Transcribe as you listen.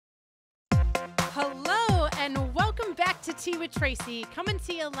back to Tea with Tracy, coming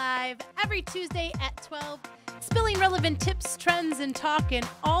to you live every Tuesday at 12, spilling relevant tips, trends, and talking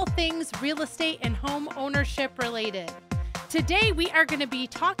all things real estate and home ownership related. Today, we are going to be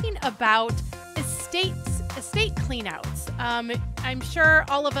talking about estate cleanouts. I'm sure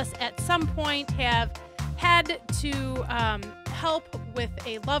all of us at some point have had to help with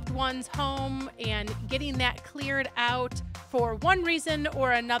a loved one's home and getting that cleared out for one reason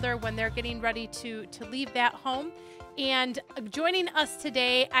or another when they're getting ready to leave that home. And joining us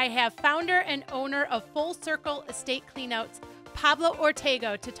today, I have founder and owner of Full Circle Estate Cleanouts, Pablo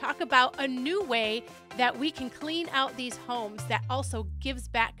Ortega, to talk about a new way that we can clean out these homes that also gives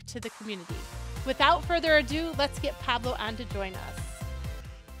back to the community. Without further ado, let's get Pablo on to join us.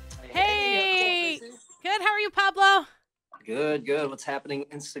 Hey, good. How are you, Pablo? Good. What's happening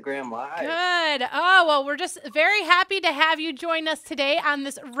Instagram Live? Good. Oh, well, we're just very happy to have you join us today on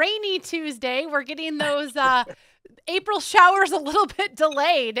this rainy Tuesday. We're getting those April showers a little bit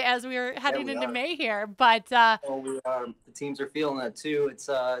delayed as we're heading into May here, but we are. The teams are feeling it too.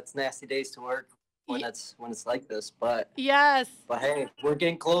 It's nasty days to work when it's like this, but yes. But hey, we're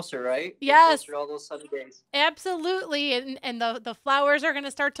getting closer, right? Yes. Closer to all those sunny days. Absolutely, and the flowers are going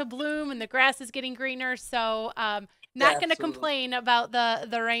to start to bloom, and the grass is getting greener. So not going to complain about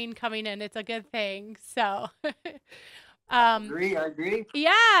the rain coming in. It's a good thing. So. I agree.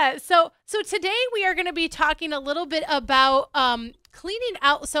 Yeah. So today we are going to be talking a little bit about cleaning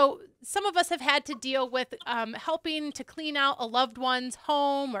out. So some of us have had to deal with helping to clean out a loved one's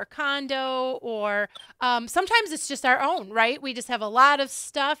home or condo, or sometimes it's just our own, right? We just have a lot of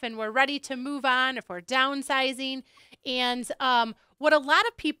stuff and we're ready to move on if we're downsizing. And what a lot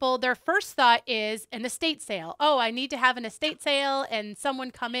of people, their first thought is an estate sale. Oh, I need to have an estate sale and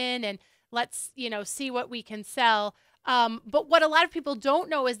someone come in and let's, see what we can sell. But what a lot of people don't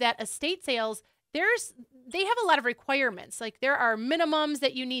know is that estate sales, they have a lot of requirements. Like there are minimums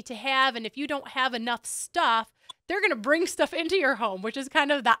that you need to have. And if you don't have enough stuff, they're going to bring stuff into your home, which is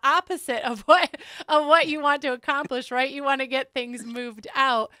kind of the opposite of what you want to accomplish, right? You want to get things moved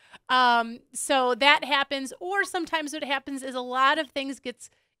out. So that happens. Or sometimes what happens is a lot of things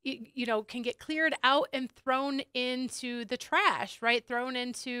can get cleared out and thrown into the trash, right? Thrown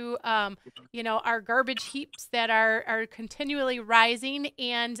into, our garbage heaps that are continually rising.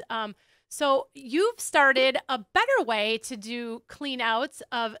 And so you've started a better way to do clean outs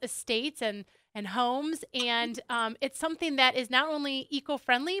of estates and homes. And it's something that is not only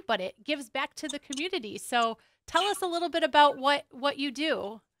eco-friendly, but it gives back to the community. So tell us a little bit about what you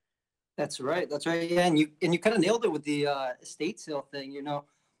do. That's right. Yeah, and you kind of nailed it with the estate sale thing.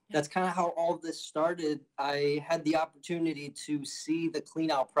 That's kind of how all this started. I had the opportunity to see the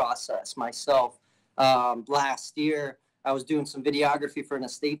clean out process myself last year. I was doing some videography for an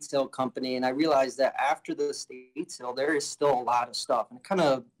estate sale company, and I realized that after the estate sale, there is still a lot of stuff, and it kind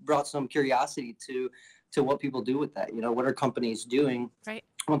of brought some curiosity to what people do with that. What are companies doing? Right.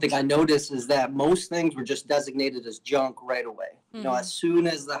 One thing I noticed is that most things were just designated as junk right away. Mm-hmm. As soon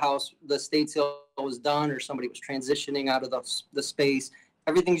as the estate sale was done or somebody was transitioning out of the space,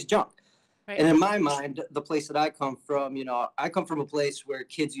 everything's junk. Right. And in my mind, the place that I come from, I come from a place where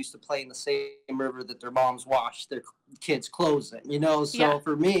kids used to play in the same river that their moms washed their kids' clothes in, So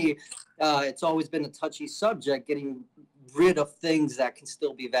for me, it's always been a touchy subject, getting rid of things that can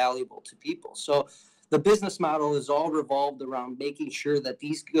still be valuable to people. So the business model is all revolved around making sure that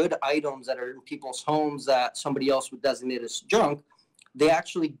these good items that are in people's homes that somebody else would designate as junk, they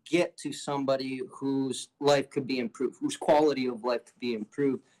actually get to somebody whose life could be improved, whose quality of life could be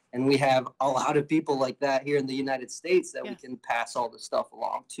improved. And we have a lot of people like that here in the United States that we can pass all this stuff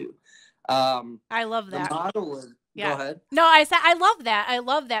along to. I love that. The model is, go ahead. No, I said, I love that. I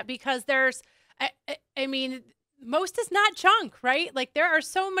love that because I mean, most is not junk, right? Like there are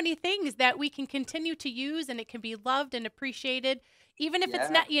so many things that we can continue to use and it can be loved and appreciated, even if it's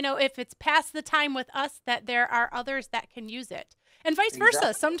not, if it's past the time with us, that there are others that can use it. And vice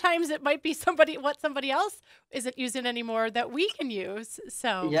versa. Sometimes it might be what somebody else isn't using anymore that we can use.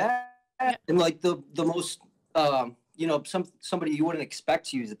 So yeah. And like the most somebody you wouldn't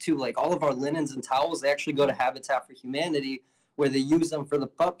expect to use it too. Like all of our linens and towels, they actually go to Habitat for Humanity where they use them for the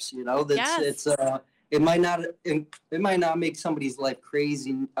pups. It's it might not make somebody's life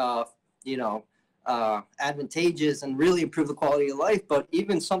crazy, advantageous and really improve the quality of life, but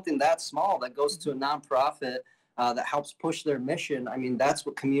even something that small that goes to a nonprofit that helps push their mission. I mean, that's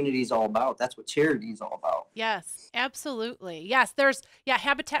what community is all about. That's what charity is all about. Yes, absolutely. Yes, there's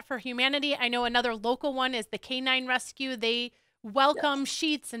Habitat for Humanity. I know another local one is the Canine Rescue. They welcome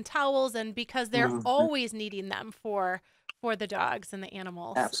sheets and towels, and because they're always needing them for for the dogs and the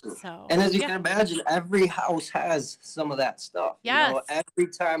animals. Absolutely. So, And as you can imagine, every house has some of that stuff. Yes. You know, every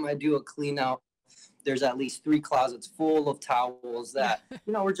time I do a clean out, there's at least 3 closets full of towels that,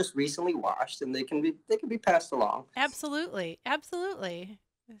 you know, were just recently washed, and they can be passed along. Absolutely. Absolutely.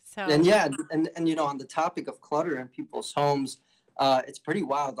 So, And yeah, and you know, on the topic of clutter in people's homes, it's pretty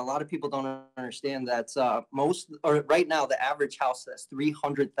wild. A lot of people don't understand that right now the average house has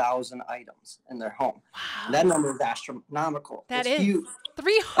 300,000 items in their home. wow. That number is astronomical. That It's is huge.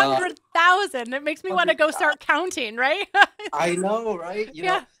 300,000. It makes me want to go start counting, right? I know, right? You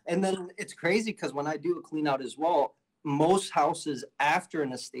Yeah. know, and then it's crazy because when I do a clean out as well, most houses after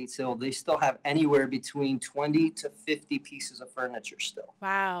an estate sale, they still have anywhere between 20 to 50 pieces of furniture still.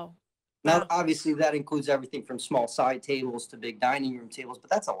 Wow. Now, Wow. obviously, that includes everything from small side tables to big dining room tables, but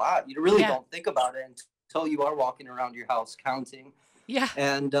that's a lot. You really Yeah. don't think about it until you are walking around your house counting. Yeah.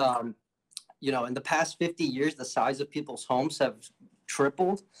 And, you know, in the past 50 years, the size of people's homes have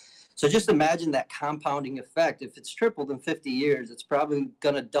tripled. So just imagine that compounding effect. If it's tripled in 50 years, it's probably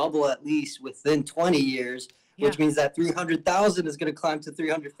going to double at least within 20 years, which means that 300,000 is going to climb to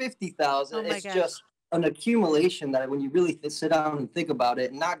 350,000. Oh my It's gosh. just an accumulation that when you really sit down and think about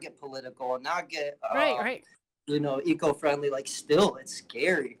it and not get political and not get, Right. you know, eco-friendly, like still it's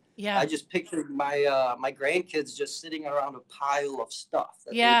scary. Yeah. I just pictured my grandkids just sitting around a pile of stuff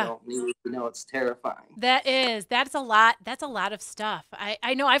that they don't need. You know, it's terrifying. That's a lot. That's a lot of stuff.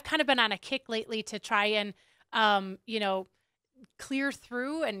 I know I've kind of been on a kick lately to try and, you know, clear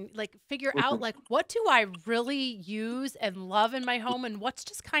through and like figure out like what do I really use and love in my home and what's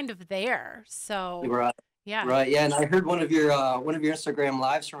just kind of there. So Right. yeah. Right. Yeah. And I heard one of your Instagram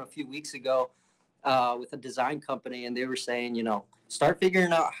lives from a few weeks ago with a design company, and they were saying, you know, start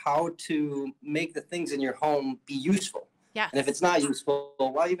figuring out how to make the things in your home be useful. Yes. And if it's not useful,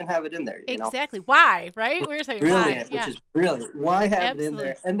 why even have it in there? You Exactly. Why? Right? We were saying brilliant, why. which is brilliant. Why have it in Absolutely.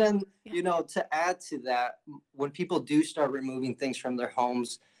 there? And then, you know, to add to that, when people do start removing things from their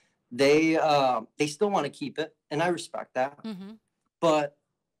homes, they still want to keep it, and I respect that. But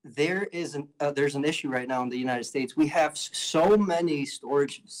there's an issue right now in the United States. We have so many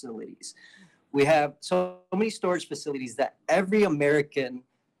storage facilities. We have so many storage facilities that every American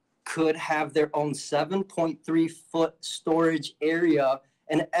could have their own 7.3-foot storage area,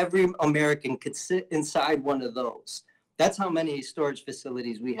 and every American could sit inside one of those. That's how many storage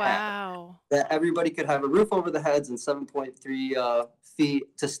facilities we have. That everybody could have a roof over the heads and 7.3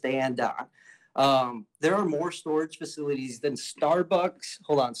 feet to stand on. There are more storage facilities than Starbucks.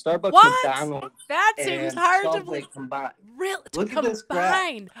 Hold on, Starbucks, what? McDonald's, that seems hard to believe. Combined. Really? Look at this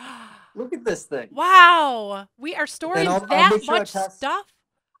graph. Look at this thing. Wow. We are storing that much stuff?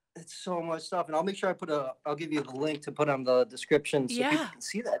 It's so much stuff. And I'll make sure I'll give you the link to put on the description so people can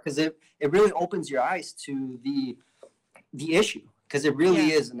see that. Because it really opens your eyes to the issue. Because it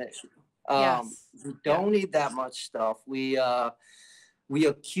really is an issue. We don't need that much stuff. We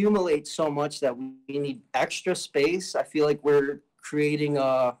accumulate so much that we need extra space. I feel like we're creating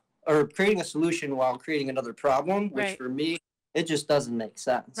a solution while creating another problem, which for me, it just doesn't make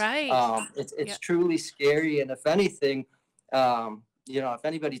sense. Right. It's truly scary. And if anything, you know, if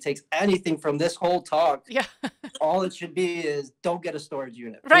anybody takes anything from this whole talk, all it should be is don't get a storage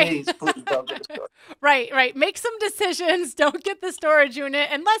unit. Please don't get a storage. Right. Make some decisions. Don't get the storage unit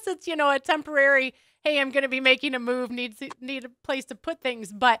unless it's, you know, a temporary, hey, I'm going to be making a move, need a place to put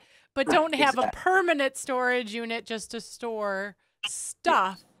things, but don't have a permanent storage unit just to store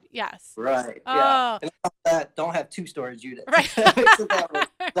stuff. Yes. Right. Oh. Yeah. And that, don't have 2 storage units. Right.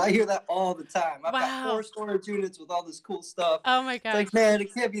 I hear that all the time. I've got 4 storage units with all this cool stuff. Oh my gosh. It's like, man,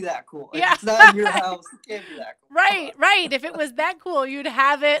 it can't be that cool. If it's not in your house, it can't be that cool. Right. If it was that cool, you'd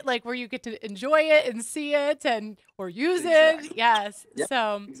have it like where you get to enjoy it and see it or use it. Yes. Yep.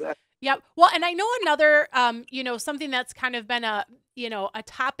 So. Exactly. Yep. Well, and I know another, you know, something that's kind of been a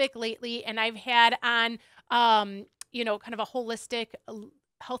topic lately, and I've had on, you know, kind of a holistic,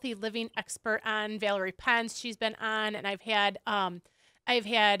 healthy living expert on, Valerie Pence. She's been on, and I've had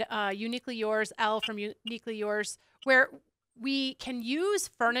Uniquely Yours, Elle from Uniquely Yours, where we can use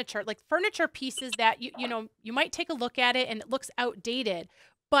furniture, like furniture pieces that you know, you might take a look at it and it looks outdated,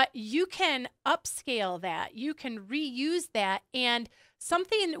 but you can upscale that, you can reuse that. And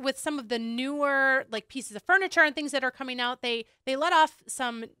something with some of the newer like pieces of furniture and things that are coming out, they let off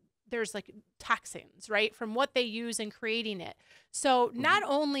there's like toxins, right, from what they use in creating it. So not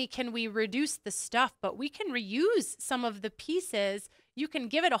only can we reduce the stuff, but we can reuse some of the pieces. You can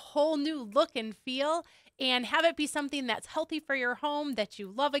give it a whole new look and feel and have it be something that's healthy for your home that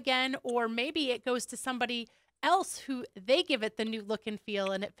you love again, or maybe it goes to somebody else who they give it the new look and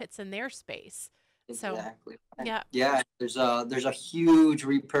feel and it fits in their space. So, Exactly. yeah. Yeah, there's a huge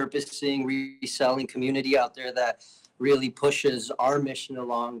repurposing, reselling community out there that really pushes our mission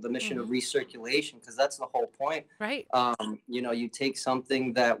along, the mission of Hmm. recirculation, because that's the whole point. Right. You know, you take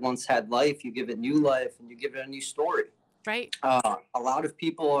something that once had life, you give it new life, and you give it a new story. Right. A lot of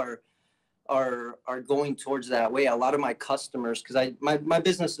people are going towards that way. A lot of my customers, because my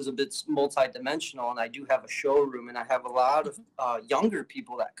business is a bit multi-dimensional, and I do have a showroom, and I have a lot of Hmm. younger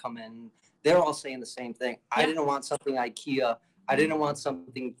people that come in. They're all saying the same thing. I Yeah. didn't want something IKEA. I didn't want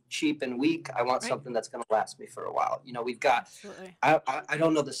something cheap and weak. I want Right. something that's going to last me for a while. You know, we've got, Absolutely. I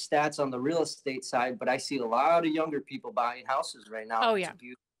don't know the stats on the real estate side, but I see a lot of younger people buying houses right now. Oh, It's yeah. a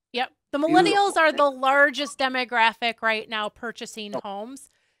beautiful, Yep. The millennials beautiful are thing. the largest demographic right now purchasing homes.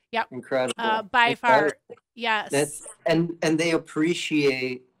 Yep. Incredible. By Incredible. far. Yes. And they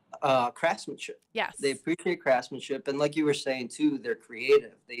appreciate craftsmanship. They Yes. appreciate craftsmanship, and like you were saying too, they're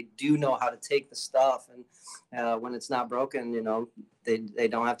creative. They do know how to take the stuff, and when it's not broken, you know, they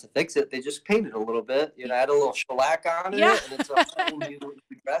don't have to fix it. They just paint it a little bit, you know, add a little shellac on Yeah. it, and it's a whole new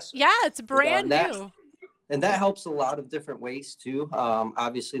dress. Yeah, it's You know, brand new. and that helps a lot of different ways too.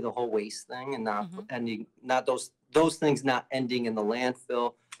 Obviously, the whole waste thing, and not Hmm. ending, not those things not ending in the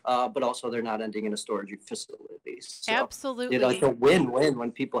landfill, but also they're not ending in a storage facility. So, you know, it's Absolutely. a win-win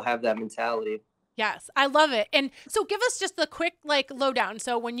when people have that mentality. Yes, I love it. And so give us just the quick like lowdown.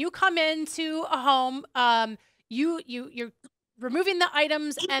 So when you come into a home, you're removing the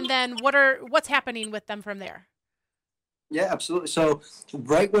items and then what's happening with them from there? Yeah, absolutely. So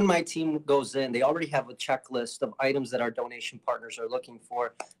right when my team goes in, they already have a checklist of items that our donation partners are looking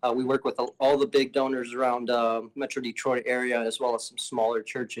for. We work with all the big donors around Metro Detroit area, as well as some smaller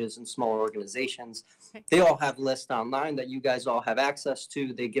churches and smaller organizations. Okay. They all have lists online that you guys all have access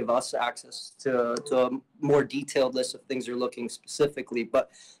to. They give us access to a more detailed list of things they're looking specifically.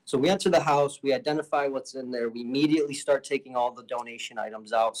 But so we enter the house, we identify what's in there. We immediately start taking all the donation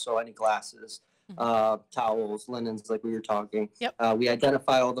items out. So any glasses, Mhm. towels, linens, like we were talking. Yep. We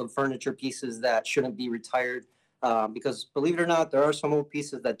identify all the furniture pieces that shouldn't be retired, because believe it or not, there are some old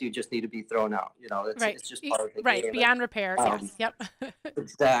pieces that do just need to be thrown out. You know, Right. it's just part of the Right. game. Beyond repair. Um, Yes. Yep.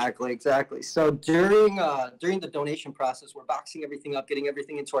 exactly. So during the donation process, we're boxing everything up, getting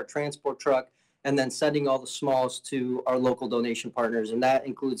everything into our transport truck, and then sending all the smalls to our local donation partners, and that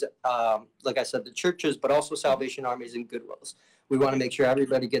includes, like I said, the churches, but also Salvation Armies and Goodwills. We want to make sure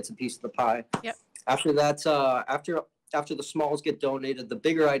everybody gets a piece of the pie. Yep. After that, after the smalls get donated, the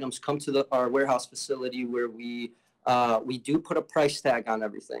bigger items come to our warehouse facility where we do put a price tag on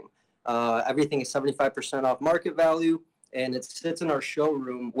everything. Everything is 75% off market value, and it sits in our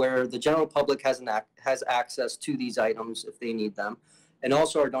showroom where the general public has access to these items if they need them. And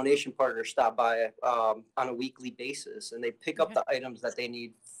also our donation partners stop by on a weekly basis, and they pick up Okay. the items that they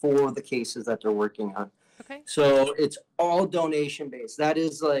need for the cases that they're working on. Okay. So it's all donation based. That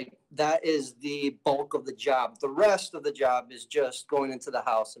is the bulk of the job. The rest of the job is just going into the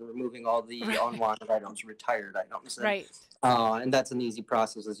house and removing all the Right. unwanted items, retired items. Right. And that's an easy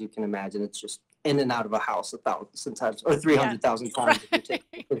process, as you can imagine. It's just in and out of a house 1,000 times or Yeah. 300,000 times Right. if you're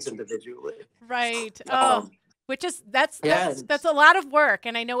taking things individually. Right. Oh, Um, which is that's yeah, that's that's a lot of work,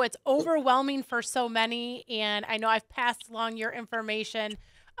 and I know it's overwhelming for so many. And I know I've passed along your information,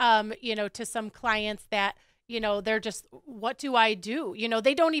 to some clients that they're just, what do I do?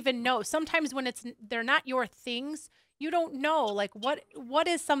 They don't even know. Sometimes when they're not your things, you don't know like what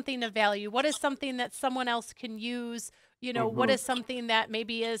is something of value, what is something that someone else can use. What mhm. is something that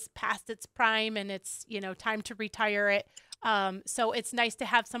maybe is past its prime and it's time to retire it. So it's nice to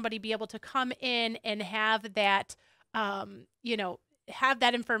have somebody be able to come in and have that, um, you know, have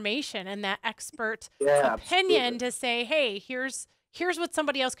that information and that expert Yeah, opinion absolutely. to say, hey, here's what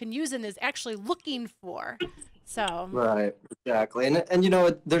somebody else can use and is actually looking for. So, Right, exactly. And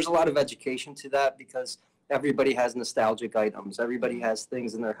there's a lot of education to that because everybody has nostalgic items. Everybody mhm, has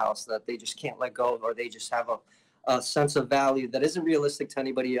things in their house that they just can't let go of, or they just have a sense of value that isn't realistic to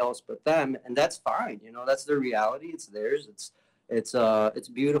anybody else but them, and that's fine. That's their reality. It's theirs. It's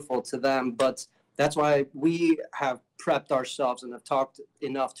beautiful to them, but that's why we have prepped ourselves and have talked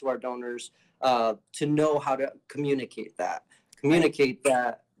enough to our donors to know how to right, communicate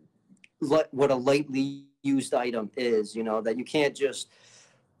that what a lightly used item is, that you can't just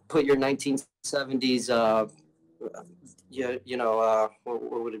put your 1970s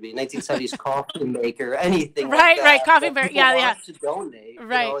what would it be, 1970s coffee maker, anything like right. that Coffee that bear. people Yeah, yeah. want to donate.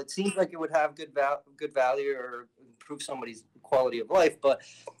 Right. It seems like it would have good value or improve somebody's quality of life, but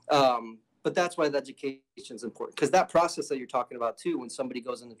that's why the education is important, because that process that you're talking about too, when somebody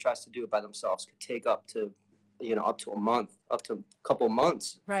goes in and tries to do it by themselves, could take up to you know, up to a month, up to a couple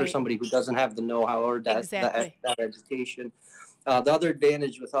months for somebody who doesn't have the know-how or that education. The other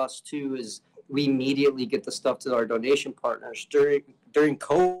advantage with us too is we immediately get the stuff to our donation partners. During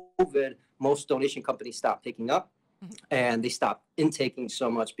COVID, most donation companies stopped picking up, and they stopped intaking so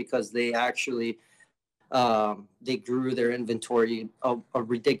much because they actually they grew their inventory a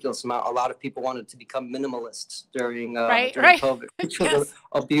ridiculous amount. A lot of people wanted to become minimalists during COVID, which was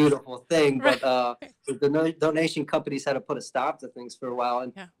a beautiful thing. But the donation companies had to put a stop to things for a while.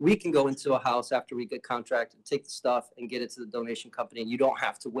 And we can go into a house after we get contracted, take the stuff and get it to the donation company. And you don't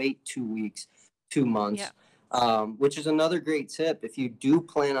have to wait 2 weeks, 2 months. Which is another great tip. If you do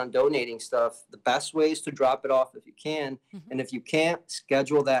plan on donating stuff, the best way is to drop it off if you can. And if you can't,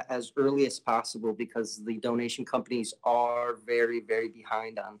 schedule that as early as possible, because the donation companies are very, very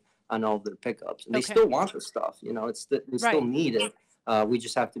behind on all their pickups. And they still want the stuff. You know, we still need it. We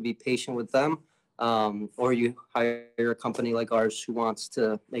just have to be patient with them. Or you hire a company like ours who wants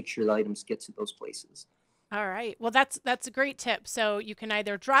to make sure the items get to those places. All right. Well, that's a great tip. So you can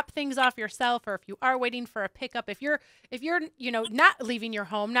either drop things off yourself, or if you are waiting for a pickup, if you're you know, not leaving your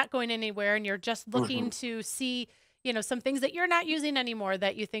home, not going anywhere, and you're just looking to see, you know, some things that you're not using anymore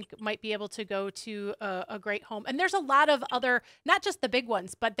that you think might be able to go to a great home. And there's a lot of other, not just the big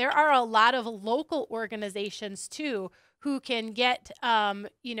ones, but there are a lot of local organizations too who can get,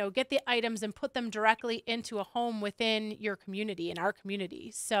 you know, get the items and put them directly into a home within your community, in our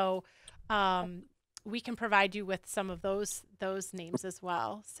community. So, we can provide you with some of those names as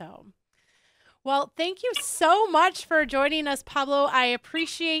well. So, well, thank you so much for joining us, Pablo. I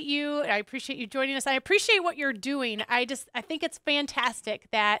appreciate you. I appreciate you joining us. I appreciate what you're doing. I think it's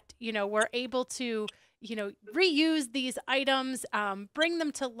fantastic that, you know, we're able to, you know, reuse these items, bring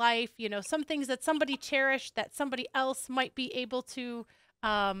them to life, you know, some things that somebody cherished that somebody else might be able to.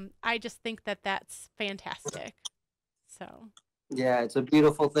 I just think that that's fantastic. So. Yeah, it's a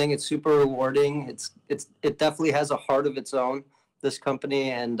beautiful thing. It's super rewarding. It definitely has a heart of its own, this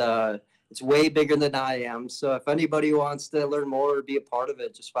company, and it's way bigger than I am. So if anybody wants to learn more or be a part of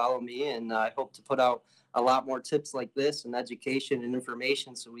it, just follow me, and I hope to put out a lot more tips like this and education and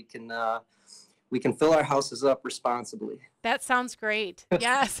information so we can fill our houses up responsibly. That sounds great.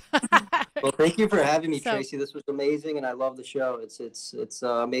 Yes. Well, thank you for having me, Tracy. This was amazing, and I love the show. It's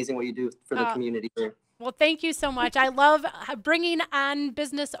amazing what you do for the community here. Well, thank you so much. I love bringing on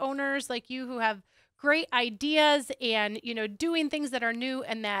business owners like you who have great ideas and, you know, doing things that are new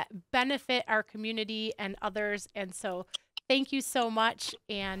and that benefit our community and others. And so thank you so much.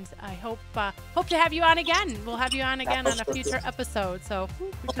 And I hope to have you on again. We'll have you on again on a future episode. So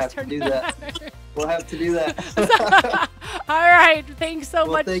we'll have to do that. We'll have to do that. All right. Thanks so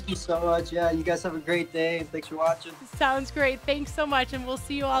much. Thank you so much. Yeah, you guys have a great day. And thanks for watching. Sounds great. Thanks so much. And we'll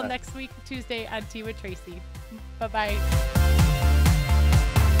see you all next week, Tuesday on Tea with Tracy. Bye-bye.